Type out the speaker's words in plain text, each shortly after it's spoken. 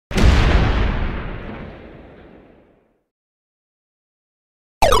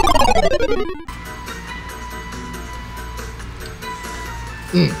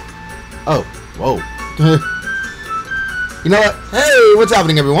Oh, whoa. You know what? Hey, what's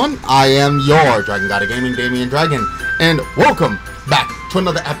happening, everyone? I am your Dragon God of Gaming, D.Dragon, and welcome back to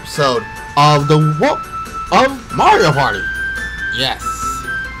another episode of Mario Party. Yes.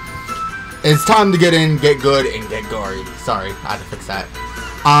 It's time to get in, get good, and get gory. Sorry, I had to fix that.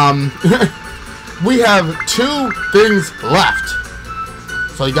 We have 2 things left.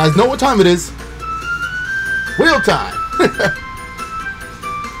 So you guys know what time it is. Wheel time.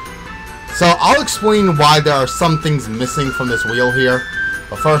 So I'll explain why there are some things missing from this wheel here.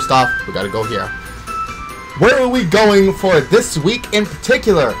 But first off, we gotta go here. Where are we going for this week in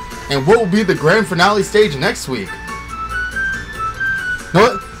particular? And what will be the grand finale stage next week? You know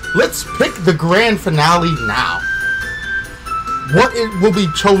what? Let's pick the grand finale now. What it will be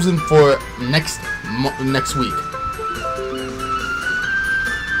chosen for next week?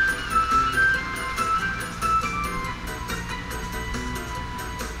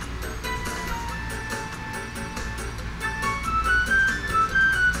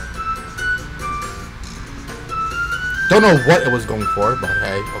 Don't know what it was going for, but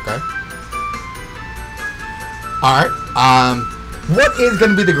hey, okay. Alright, what is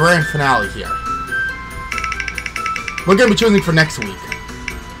going to be the grand finale here? We're going to be choosing for next week.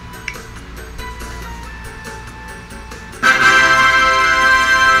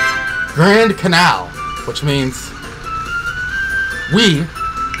 Grand Canal, which means we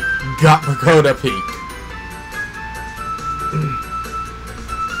got Pagoda Peak.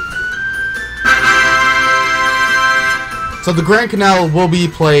 So the Grand Canal will be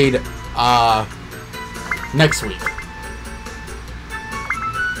played next week.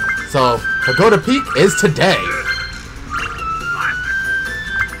 So Pagoda Peak is today.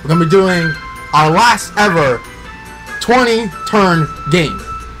 We're gonna be doing our last ever 20-turn game.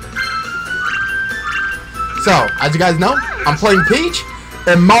 So as you guys know, I'm playing Peach,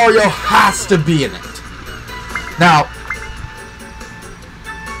 and Mario has to be in it. Now,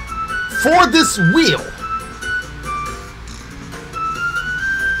 for this wheel.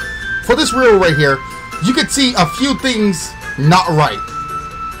 For this wheel right here, you can see a few things not right.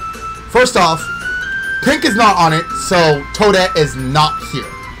 First off, Pink is not on it, so Toadette is not here.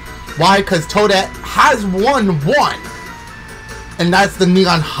 Why? Because Toadette has won one, and that's the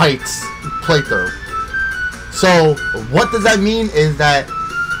Neon Heights playthrough. So what does that mean is that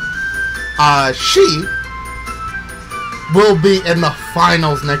she will be in the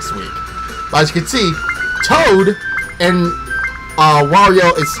finals next week. But as you can see, Toad and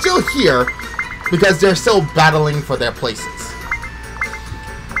Wario is still here because they're still battling for their places.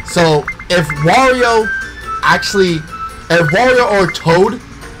 So if Wario or Toad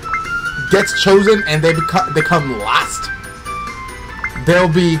gets chosen and they come last, they'll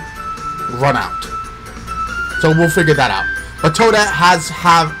be run out. So we'll figure that out. But Toadette has to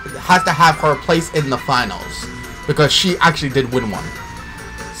have her place in the finals because she actually did win one.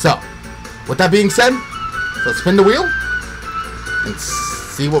 So with that being said, let's spin the wheel and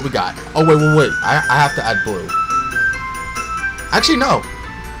see what we got. Oh, wait. I have to add blue. Actually, no.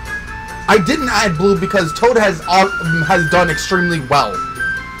 I didn't add blue because Toad has done extremely well.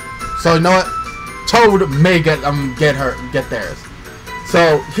 So, you know what? Toad may get theirs.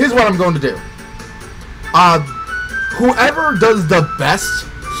 So, here's what I'm going to do. Whoever does the best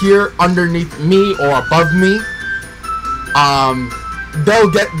here underneath me or above me, they'll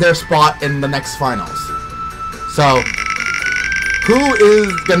get their spot in the next finals. So, who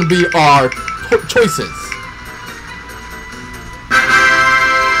is going to be our choices?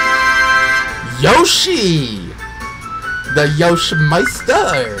 Yoshi! The Yoshi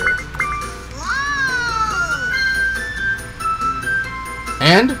Meister!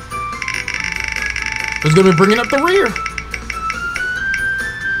 And who's going to be bringing up the rear?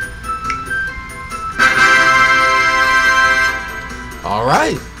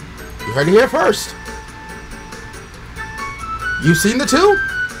 Alright, you heard it here first. You seen the 2?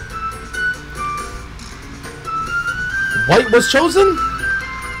 White was chosen?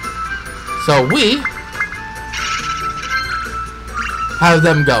 So we have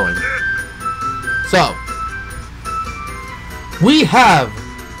them going. So we have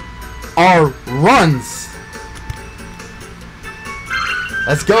our runs.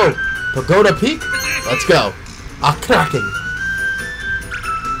 Let's go. Pagoda Peak. Let's go. A cracking.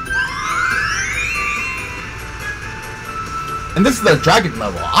 And this is the dragon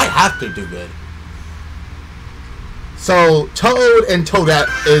level. I have to do good. So Toad and Toadette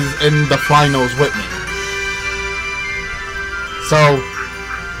is in the finals with me. So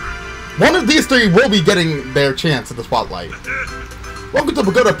one of these 3 will be getting their chance at the spotlight. Welcome to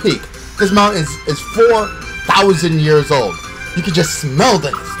Pagoda Peak. This mountain is 4,000 years old. You can just smell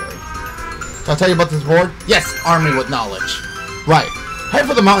the history. Can I tell you about this board? Yes, army with knowledge. Right. Head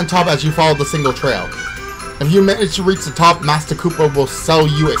for the mountaintop as you follow the single trail. If you manage to reach the top, Master Koopa will sell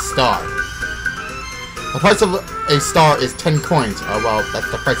you a star. The price of a star is 10 coins. Oh, well,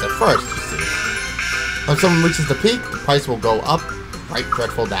 that's the price at first, you see. When someone reaches the peak, the price will go up. Right,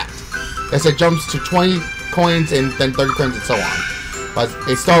 dreadful that. As it jumps to 20 coins and then 30 coins and so on. But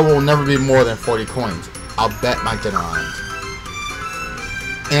a star will never be more than 40 coins. I'll bet my dinner on it.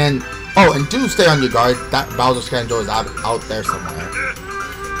 And, oh, and do stay on your guard. That Bowser Scanjo is out there somewhere.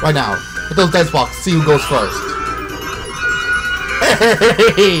 Right now, hit those dice blocks, see who goes first.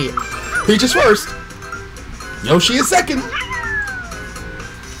 Hey! Peach is first. Yoshi is second.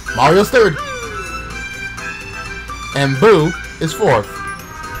 Mario's third. And Boo is fourth.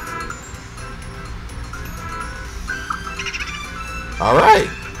 Alright.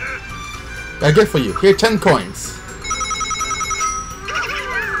 Got a gift for you. Here, 10 coins.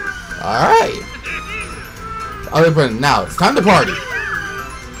 Alright. Other button. Now, it's time to party.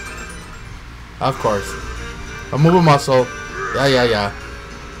 Of course. I'll move a muscle. Yeah.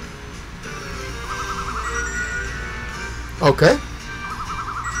 Okay.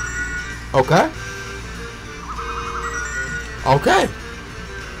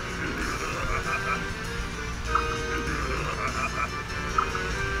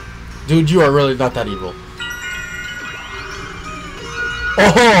 Dude, you are really not that evil.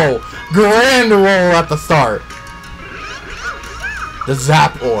 Oh! Grand roll at the start. The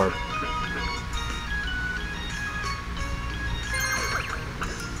Zap Orb.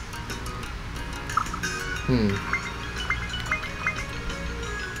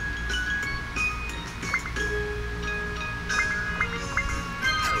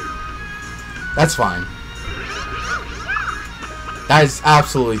 That's fine. That is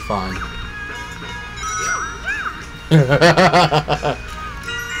absolutely fine.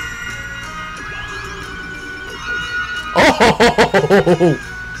 Oh!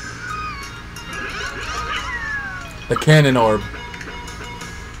 The Cannon Orb.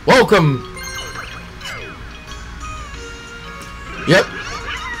 Welcome! Yep.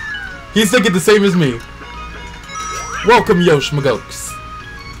 He's thinking the same as me. Welcome, Yosh Magokes.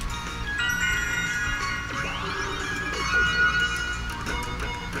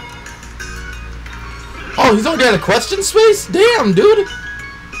 Oh, he's already at a question space? Damn, dude!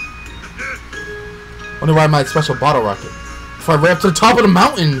 Wonder why my special bottle rocket. If I ran up to the top of the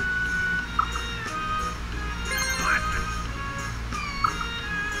mountain.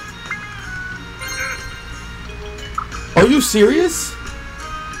 Are you serious?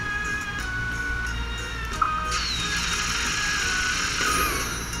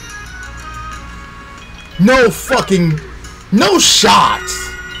 No fucking... No shot!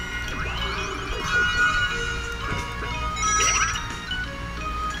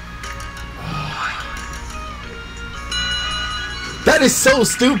 That is so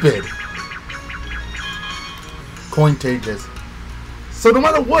stupid. Cointages. So no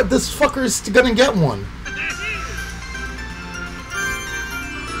matter what, this fucker is gonna get one.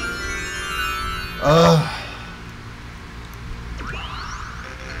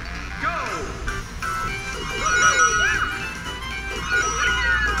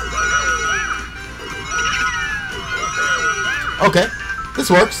 Okay, this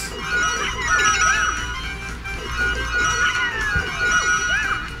works.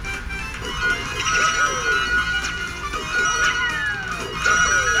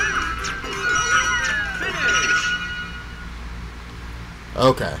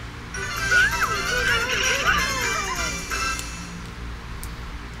 Okay.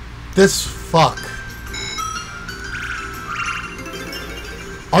 This fuck.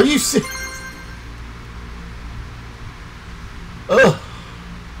 Are you serious? Ugh.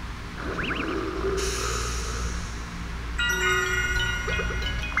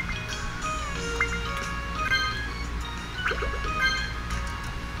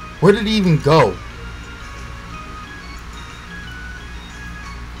 Where did he even go?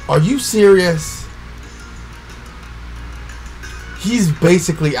 Are you serious? He's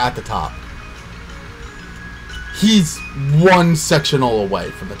basically at the top. He's one sectional away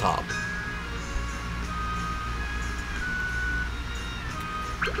from the top.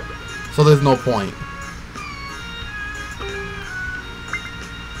 So there's no point.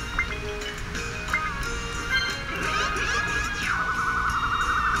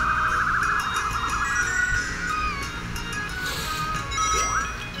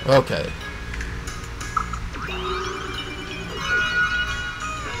 Okay.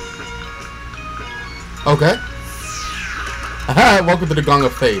 Okay. Welcome to the Gong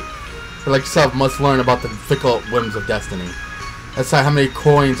of Fate. Like yourself, must learn about the fickle whims of destiny. Decide how many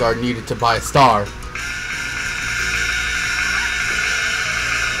coins are needed to buy a star.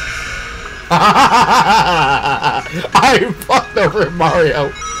 I fucked over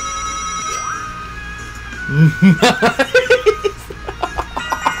Mario. Nice.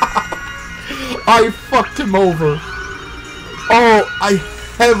 I fucked him over. Oh, I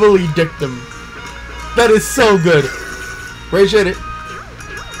heavily dicked him. That is so good. Appreciate it.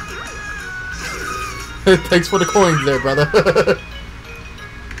 Thanks for the coins there, brother.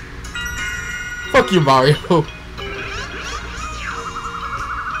 Fuck you, Mario.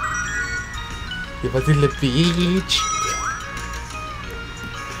 Give us a little beach.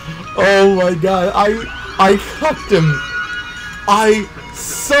 Oh my god, I cucked him. I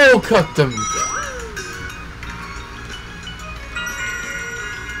so cucked him.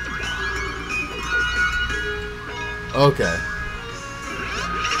 Okay.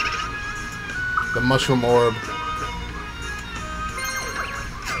 The mushroom orb.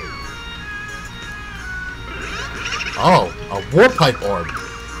 Oh, a warp pipe orb.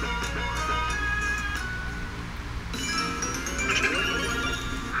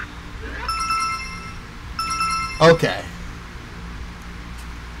 Okay.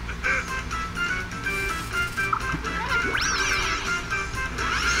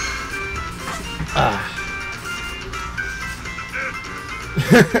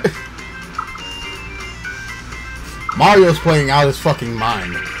 Mario's playing out his fucking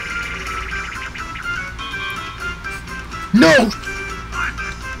mind. No!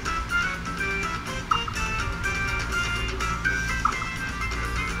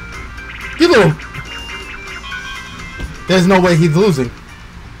 You little... There's no way he's losing.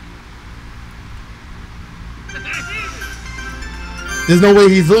 There's no way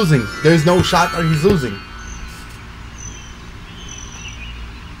he's losing. There's no shot that he's losing.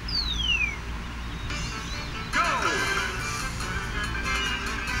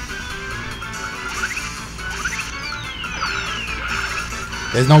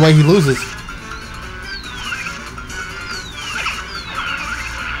 There's no way he loses.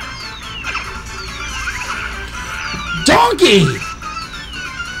 Donkey!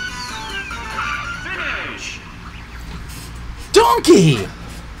 Finish! Donkey!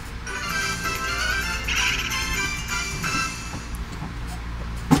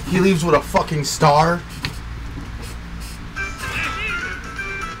 He leaves with a fucking star.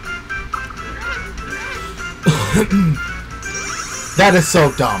 That is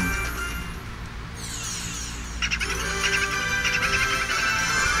so dumb.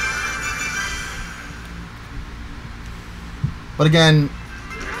 But again,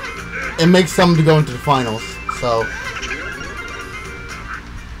 it makes some to go into the finals, so...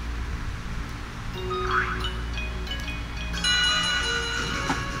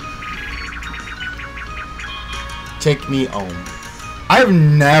 Take me home. I've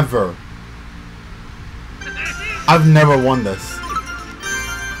never won this.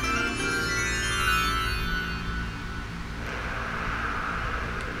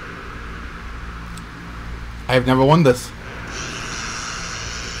 I've never won this.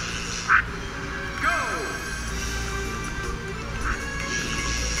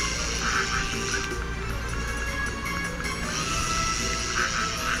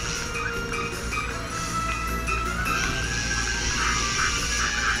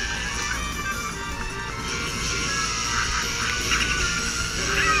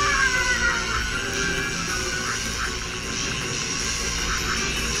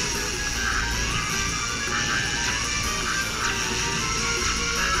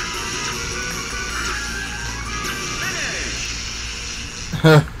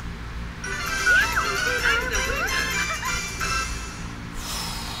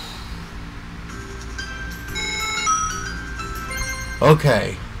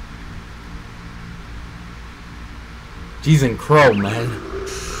 Okay. Jeez and Crow, man.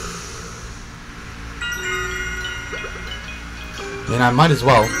 I might as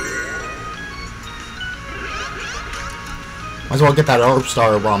well. Might as well get that herb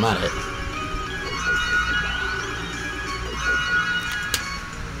star while I'm at it.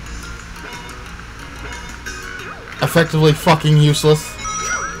 Effectively fucking useless.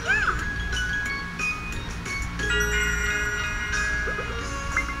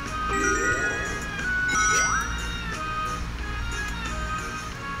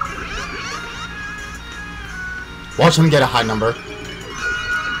 Watch him get a high number.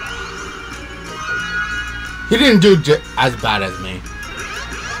 He didn't do as bad as me.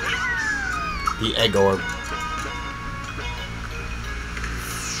 The egg orb.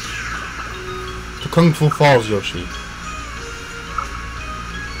 To Kung Fu Falls, Yoshi.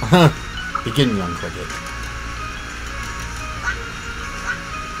 Begin, young cricket.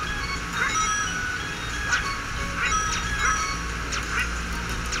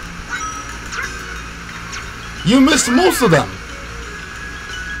 You missed most of them.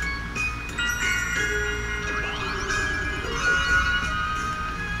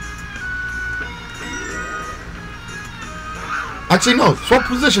 Actually, no. Swap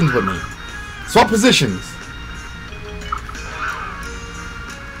positions with me. Swap positions.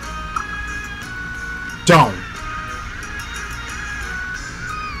 Don't.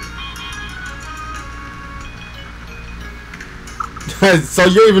 So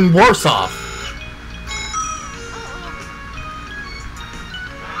you're even worse off.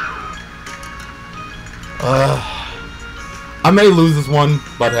 I may lose this one,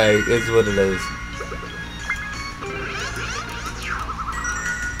 but hey, it's what it is.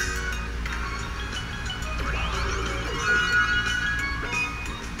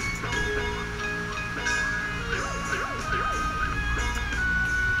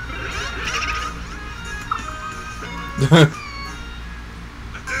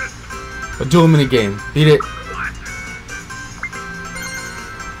 A dual mini game. Beat it.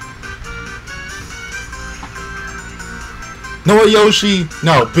 No, Yoshi.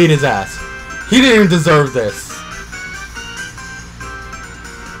 No, beat his ass. He didn't even deserve this.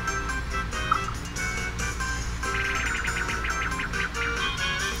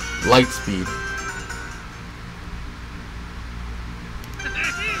 Light speed.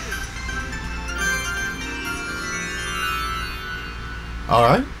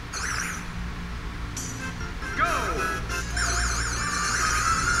 Alright.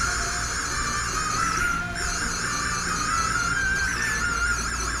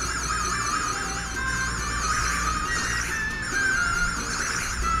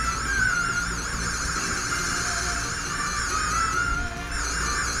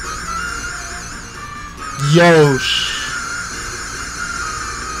 Yosh.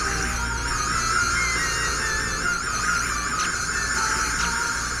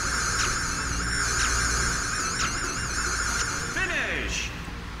 Finish.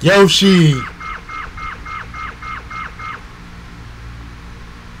 Yoshi.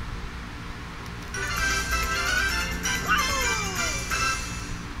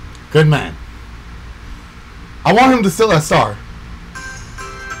 Good man. I want him to steal that star.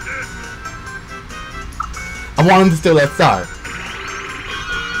 I want him to steal that star.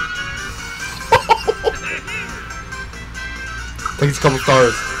 Take a couple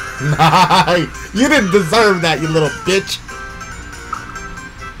stars. Nice! You didn't deserve that, you little bitch.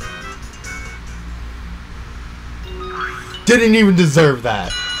 Didn't even deserve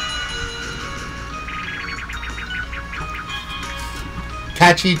that.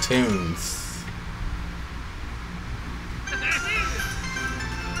 Catchy tunes.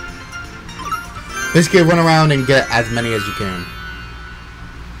 Basically, run around and get as many as you can.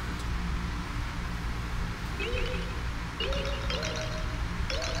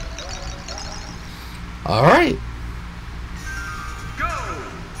 Alright.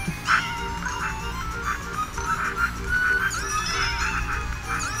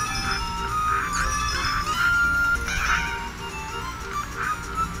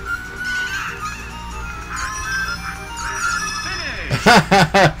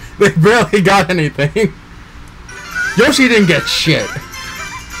 They barely got anything. Yoshi didn't get shit.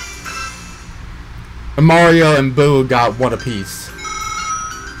 And Mario and Boo got one apiece.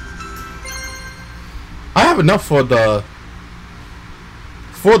 I have enough for the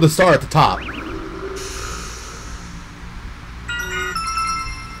star at the top.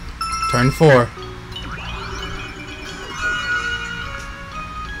 Turn 4.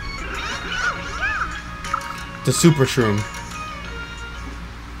 The Super Shroom.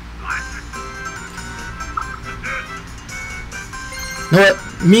 You know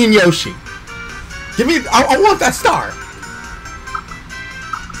what? Me and Yoshi. Give me... I want that star.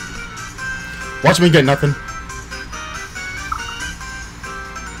 Watch me get nothing.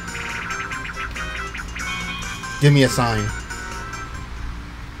 Give me a sign.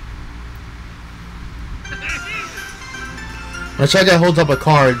 When Shaggy holds up a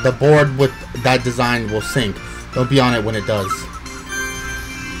card, the board with that design will sync. Don't be on it when it does.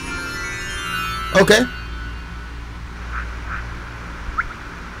 Okay.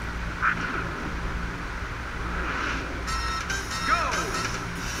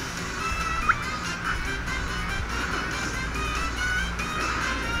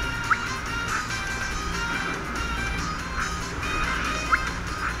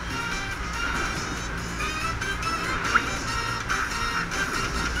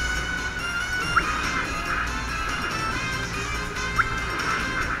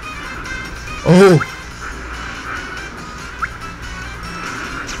 Oh.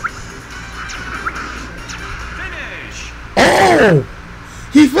 Finish. Oh!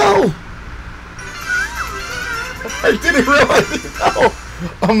 He fell! I didn't realize he fell!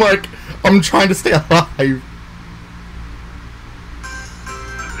 I'm like, I'm trying to stay alive.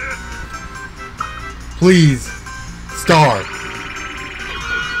 Please. Star.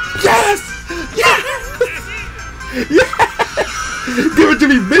 Yes! Yes! Yes! Give it to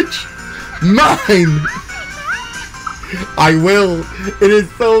me, bitch! Mine! I will! It is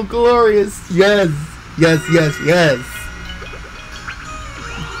so glorious! Yes! Yes, yes, yes!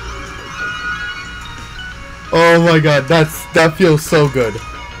 Oh my god, that feels so good.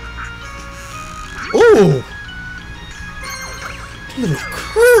 Ooh! That little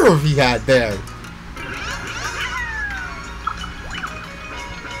curve he had there.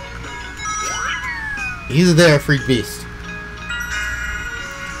 He's there, freak beast.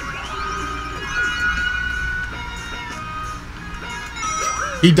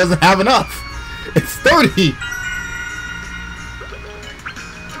 He doesn't have enough. It's 30.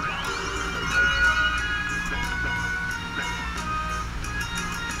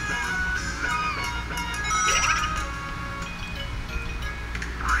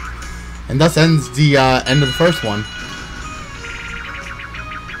 And thus ends the end of the first one.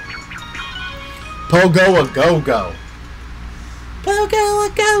 Pogo a go-go. Pogo a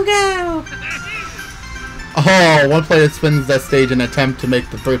go-go. Oh, one player spins that stage in an attempt to make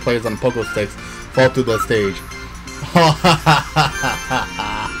the 3 players on pogo sticks fall through the stage.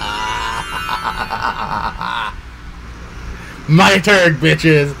 My turn,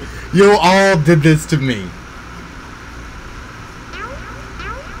 bitches. You all did this to me.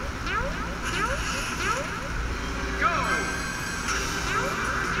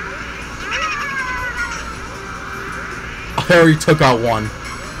 I already took out one.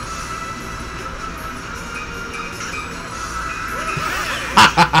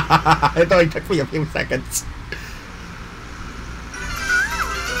 It only took me a few seconds.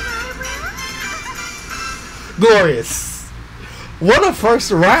 Glorious. What a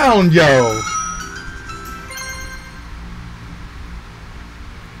first round, yo.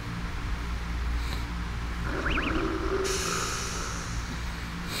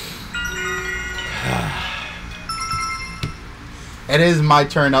 It is my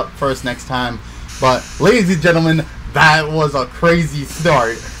turn up first next time. But, ladies and gentlemen, that was a crazy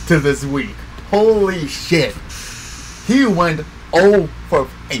start to this week. Holy shit. He went 0 for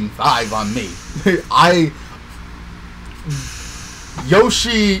 5 on me.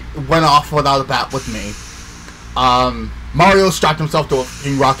 Yoshi went off without a bat with me. Mario strapped himself to a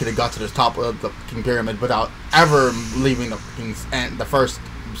fucking rocket and got to the top of the fucking pyramid without ever leaving the first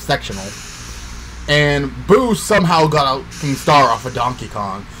sectional. And Boo somehow got a fucking star off of Donkey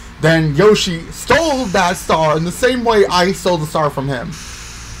Kong. Then Yoshi stole that star in the same way I stole the star from him.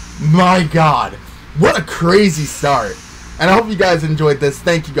 My god, what a crazy start. And I hope you guys enjoyed this.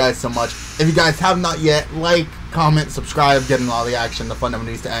 Thank you guys so much. If you guys have not yet, like, comment, subscribe, getting all the action. The fun never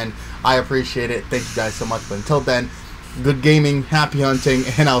needs to end. I appreciate it. Thank you guys so much. But until then, good gaming, happy hunting,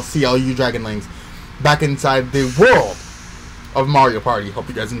 and I'll see all you Dragonlings back inside the world of Mario Party. Hope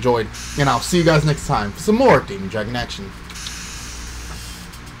you guys enjoyed. And I'll see you guys next time for some more D.Dragon action.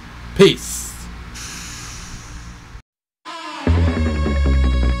 Peace.